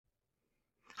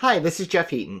Hi, this is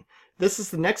Jeff Heaton. This is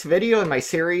the next video in my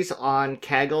series on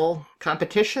Kaggle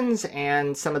competitions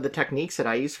and some of the techniques that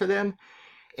I use for them.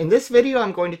 In this video,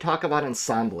 I'm going to talk about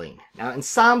ensembling. Now,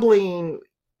 ensembling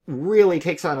really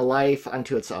takes on a life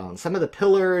unto its own. Some of the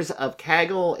pillars of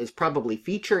Kaggle is probably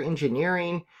feature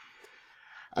engineering,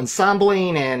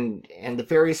 ensembling, and the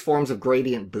various forms of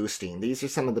gradient boosting. These are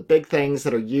some of the big things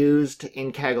that are used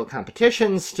in Kaggle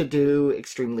competitions to do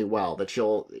extremely well. That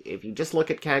if you just look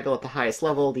at Kaggle at the highest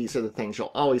level, these are the things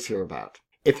you'll always hear about.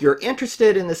 If you're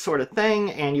interested in this sort of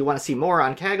thing and you want to see more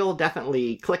on Kaggle,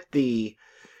 definitely click the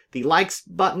likes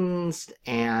buttons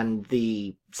and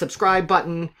the subscribe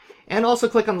button, and also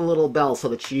click on the little bell so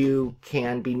that you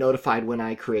can be notified when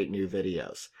I create new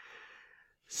videos.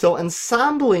 So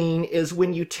ensembling is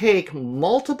when you take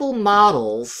multiple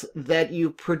models that you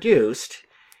produced.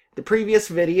 The previous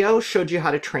video showed you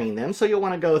how to train them, so you'll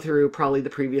want to go through probably the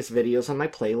previous videos on my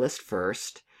playlist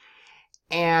first.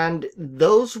 And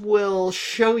those will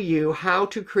show you how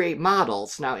to create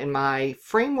models. Now, in my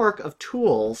framework of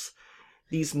tools,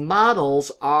 these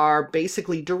models are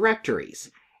basically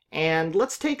directories. And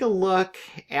let's take a look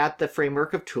at the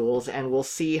framework of tools and we'll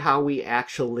see how we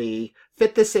actually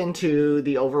fit this into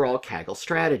the overall Kaggle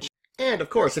strategy. And of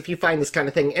course, if you find this kind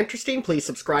of thing interesting, please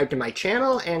subscribe to my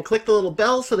channel and click the little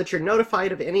bell so that you're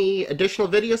notified of any additional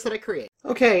videos that I create.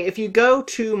 Okay, if you go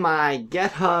to my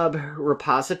GitHub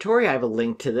repository, I have a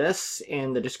link to this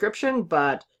in the description,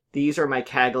 but these are my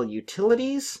Kaggle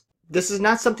utilities. This is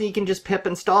not something you can just pip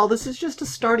install. This is just a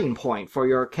starting point for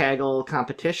your Kaggle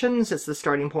competitions. It's the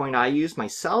starting point I use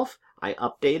myself. I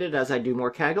update it as I do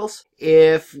more Kaggles.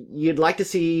 If you'd like to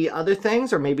see other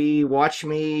things, or maybe watch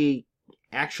me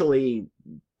actually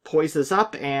poise this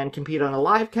up and compete on a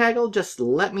live Kaggle, just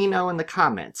let me know in the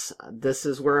comments. This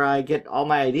is where I get all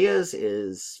my ideas,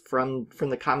 is from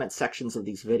the comment sections of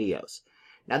these videos.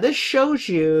 Now this shows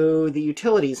you the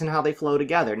utilities and how they flow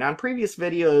together. Now in previous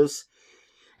videos,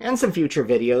 and some future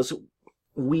videos,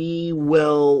 we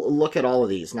will look at all of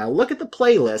these. Now look at the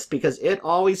playlist, because it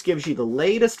always gives you the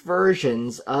latest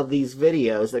versions of these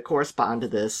videos that correspond to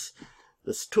this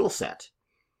tool set.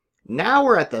 Now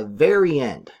we're at the very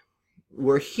end.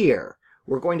 We're here.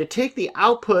 We're going to take the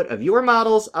output of your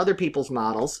models, other people's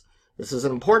models. This is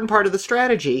an important part of the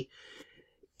strategy.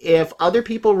 If other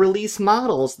people release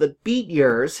models that beat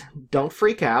yours, don't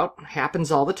freak out. It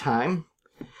happens all the time.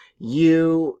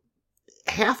 You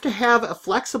have to have a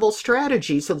flexible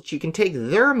strategy so that you can take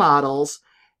their models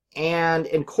and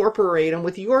incorporate them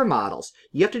with your models.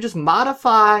 You have to just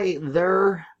modify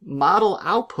their model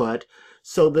output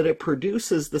so that it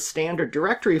produces the standard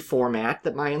directory format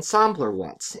that my ensembler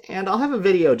wants. And I'll have a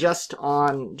video just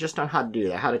on how to do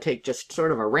that, how to take just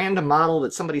sort of a random model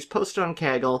that somebody's posted on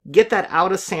Kaggle, get that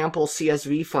out of sample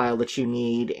CSV file that you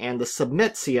need, and the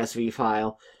submit CSV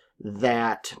file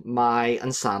that my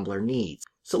ensembler needs.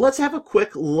 So let's have a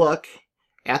quick look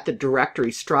at the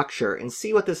directory structure and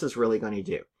see what this is really going to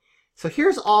do. So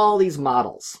here's all these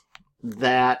models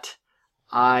that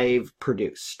I've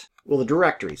produced. Well, the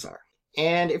directories are.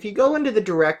 And if you go into the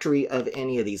directory of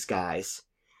any of these guys,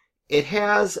 it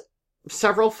has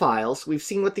several files. We've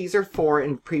seen what these are for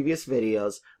in previous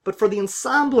videos, but for the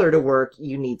ensembler to work,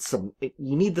 you need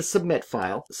the submit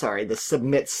file. Sorry, the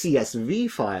submit CSV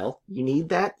file. You need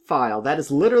that file. That is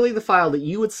literally the file that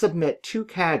you would submit to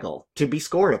Kaggle to be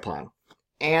scored upon.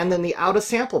 And then the out of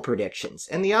sample predictions.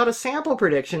 And the out of sample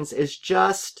predictions is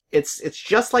just, it's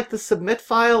just like the submit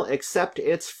file, except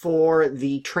it's for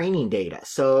the training data.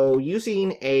 So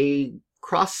using a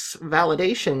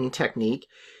cross-validation technique,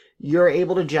 you're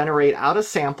able to generate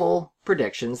out-of-sample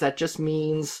predictions. That just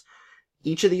means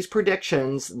each of these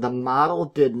predictions, the model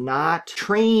did not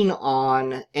train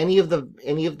on any of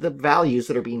the values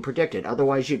that are being predicted.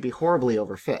 Otherwise, you'd be horribly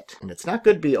overfit. And it's not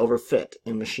good to be overfit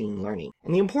in machine learning.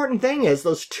 And the important thing is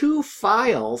those two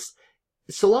files,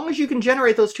 so long as you can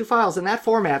generate those two files in that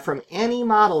format from any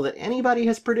model that anybody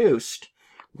has produced,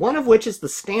 one of which is the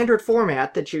standard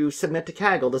format that you submit to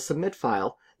Kaggle, the submit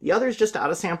file, the other is just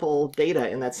out-of-sample data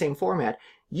in that same format,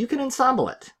 you can ensemble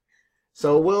it.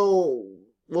 So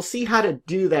we'll see how to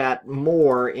do that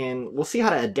more, we'll see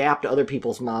how to adapt other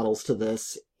people's models to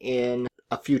this in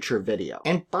a future video.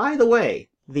 And by the way,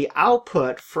 the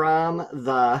output from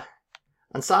the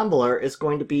ensembler is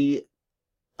going to be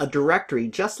a directory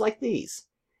just like these.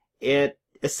 It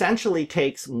essentially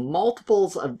takes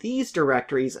multiples of these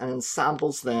directories and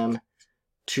ensembles them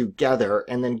together,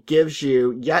 and then gives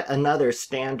you yet another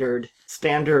standard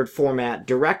format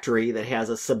directory that has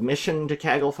a submission to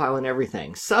Kaggle file and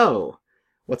everything. So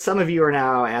what some of you are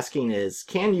now asking is,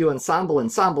 can you ensemble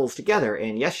ensembles together?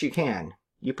 And yes, you can.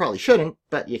 You probably shouldn't,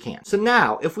 but you can. So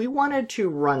now, if we wanted to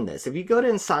run this, if you go to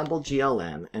Ensemble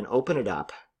GLM and open it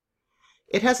up,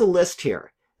 it has a list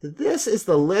here. This is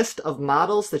the list of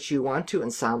models that you want to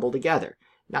ensemble together.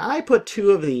 Now, I put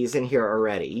 2 of these in here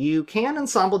already. You can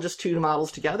ensemble just 2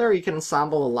 models together, or you can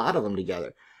ensemble a lot of them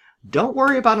together. Don't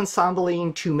worry about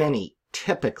ensembling too many,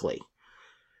 typically.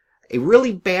 A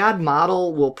really bad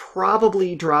model will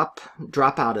probably drop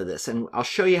out of this, and I'll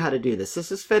show you how to do this.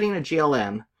 This is fitting a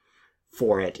GLM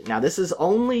for it. Now, this is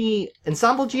only,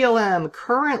 Ensemble GLM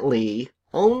currently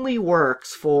only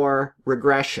works for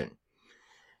regression.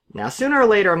 Now, sooner or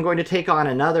later, I'm going to take on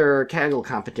another Kaggle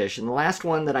competition. The last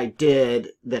one that I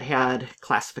did that had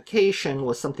classification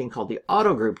was something called the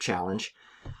Auto Group Challenge.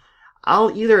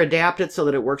 I'll either adapt it so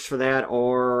that it works for that,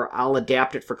 or I'll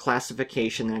adapt it for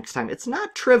classification the next time. It's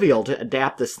not trivial to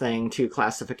adapt this thing to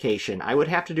classification. I would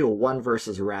have to do a one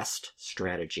versus rest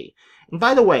strategy. And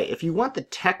by the way, if you want the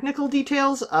technical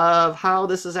details of how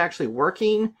this is actually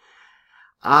working,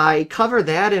 I cover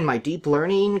that in my deep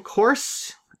learning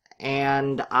course,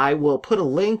 and I will put a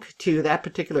link to that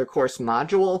particular course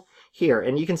module here.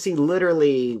 And you can see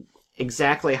literally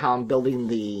exactly how I'm building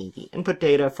the input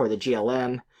data for the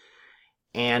GLM.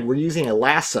 And we're using a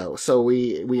lasso, so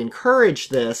we encourage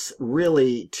this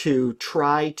really to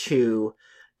try to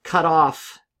cut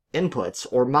off inputs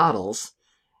or models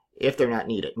if they're not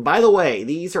needed. By the way,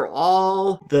 these are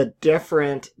all the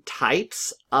different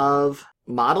types of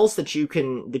models that you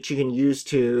can use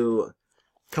to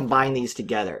combine these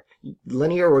together.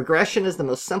 Linear regression is the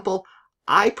most simple.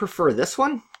 I prefer this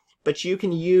one, but you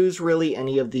can use really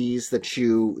any of these that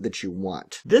you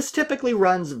want. This typically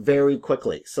runs very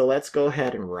quickly, so let's go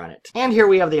ahead and run it. And here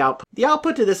we have the output. The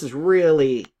output to this is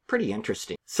really pretty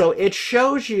interesting. So it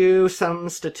shows you some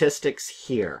statistics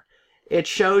here. It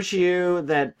shows you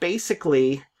that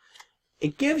basically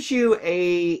it gives you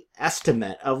a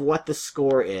estimate of what the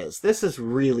score is. This is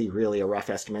really a rough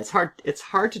estimate. It's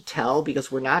hard to tell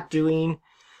because we're not doing.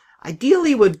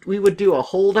 Ideally, we would do a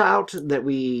holdout that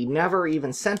we never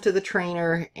even sent to the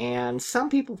trainer, and some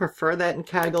people prefer that in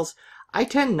Kaggles. I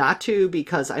tend not to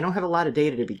because I don't have a lot of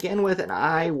data to begin with, and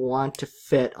I want to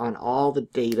fit on all the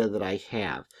data that I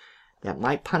have. That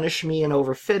might punish me in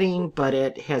overfitting, but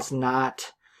it has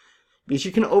not, because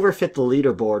you can overfit the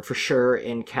leaderboard for sure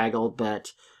in Kaggle,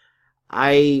 but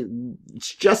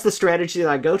it's just the strategy that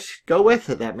I go with.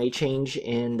 That may change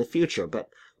in the future, but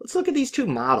let's look at these 2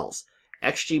 models.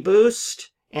 XGBoost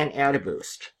and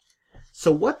XGBoost.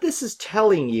 So what this is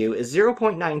telling you is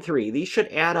 0.93. These should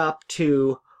add up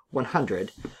to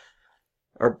 100,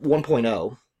 or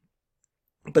 1.0.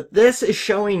 But this is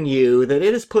showing you that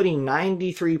it is putting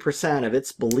 93% of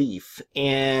its belief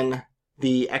in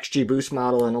the XGBoost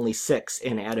model and only 6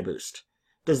 in XGBoost.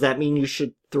 Does that mean you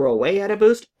should throw away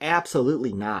XGBoost?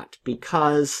 Absolutely not,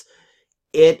 because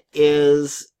it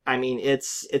is,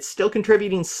 it's still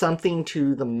contributing something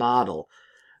to the model.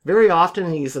 Very often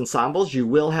in these ensembles, you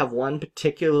will have one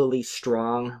particularly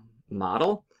strong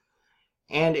model.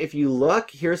 And if you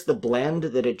look, here's the blend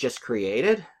that it just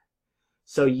created.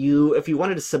 So if you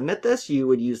wanted to submit this, you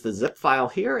would use the zip file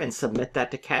here and submit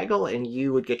that to Kaggle, and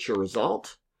you would get your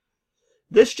result.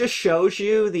 This just shows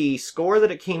you the score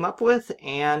that it came up with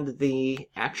and the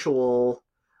actual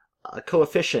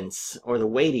coefficients or the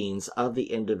weightings of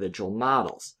the individual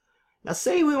models. Now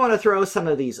say we want to throw some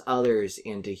of these others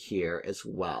into here as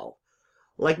well.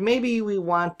 Like maybe we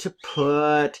want to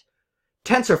put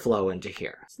TensorFlow into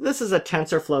here. So this is a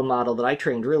TensorFlow model that I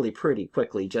trained really pretty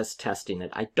quickly just testing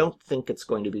it. I don't think it's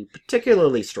going to be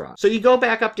particularly strong. So you go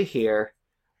back up to here,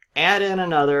 add in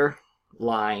another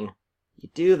line, you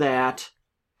do that,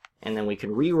 and then we can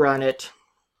rerun it.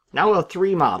 Now we'll have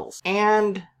 3 models.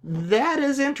 And that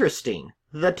is interesting.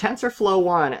 The TensorFlow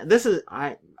one, this is,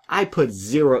 I put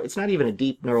 0, it's not even a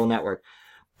deep neural network.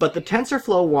 But the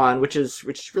TensorFlow one, which is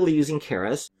really using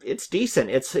Keras, it's decent.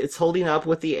 It's holding up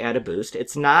with the XGBoost.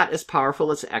 It's not as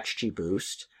powerful as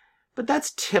XGBoost, but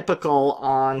that's typical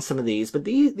on some of these. But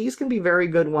these can be very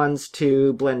good ones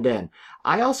to blend in.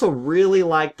 I also really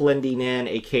like blending in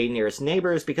AK nearest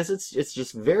neighbors because it's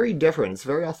just very different. It's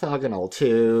very orthogonal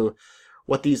to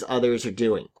what these others are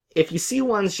doing. If you see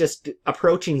ones just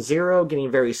approaching 0,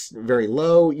 getting very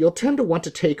low, you'll tend to want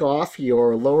to take off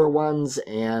your lower ones,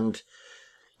 and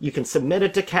you can submit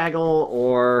it to Kaggle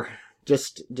or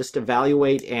just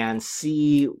evaluate and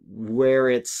see where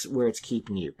it's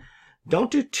keeping you.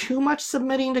 Don't do too much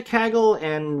submitting to Kaggle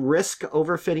and risk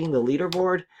overfitting the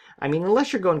leaderboard. I mean,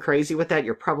 unless you're going crazy with that,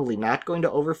 you're probably not going to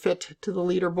overfit to the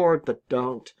leaderboard, but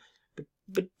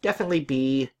definitely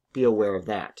be aware of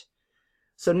that.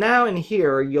 So now in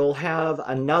here, you'll have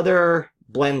another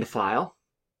blend file.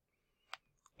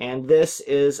 And this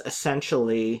is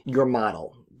essentially your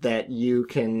model that you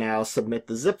can now submit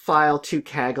the zip file to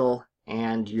Kaggle,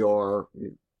 and you're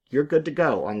good to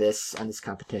go on this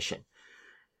competition.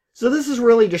 So this is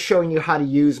really just showing you how to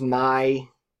use my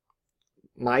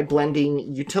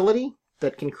blending utility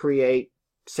that can create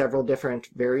several different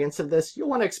variants of this. You'll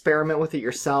want to experiment with it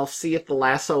yourself, see if the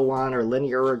lasso one or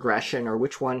linear regression or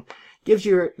which one gives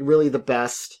you really the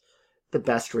best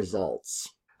results.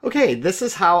 Okay, this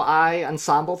is how I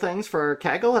ensemble things for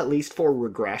Kaggle, at least for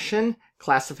regression.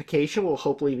 Classification will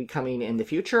hopefully be coming in the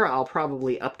future. I'll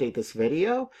probably update this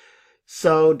video.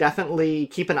 So definitely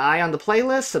keep an eye on the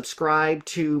playlist, subscribe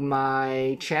to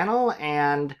my channel,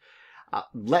 and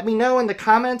let me know in the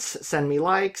comments, send me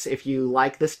likes if you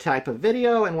like this type of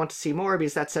video and want to see more,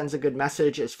 because that sends a good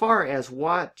message as far as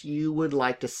what you would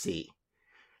like to see.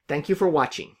 Thank you for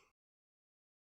watching.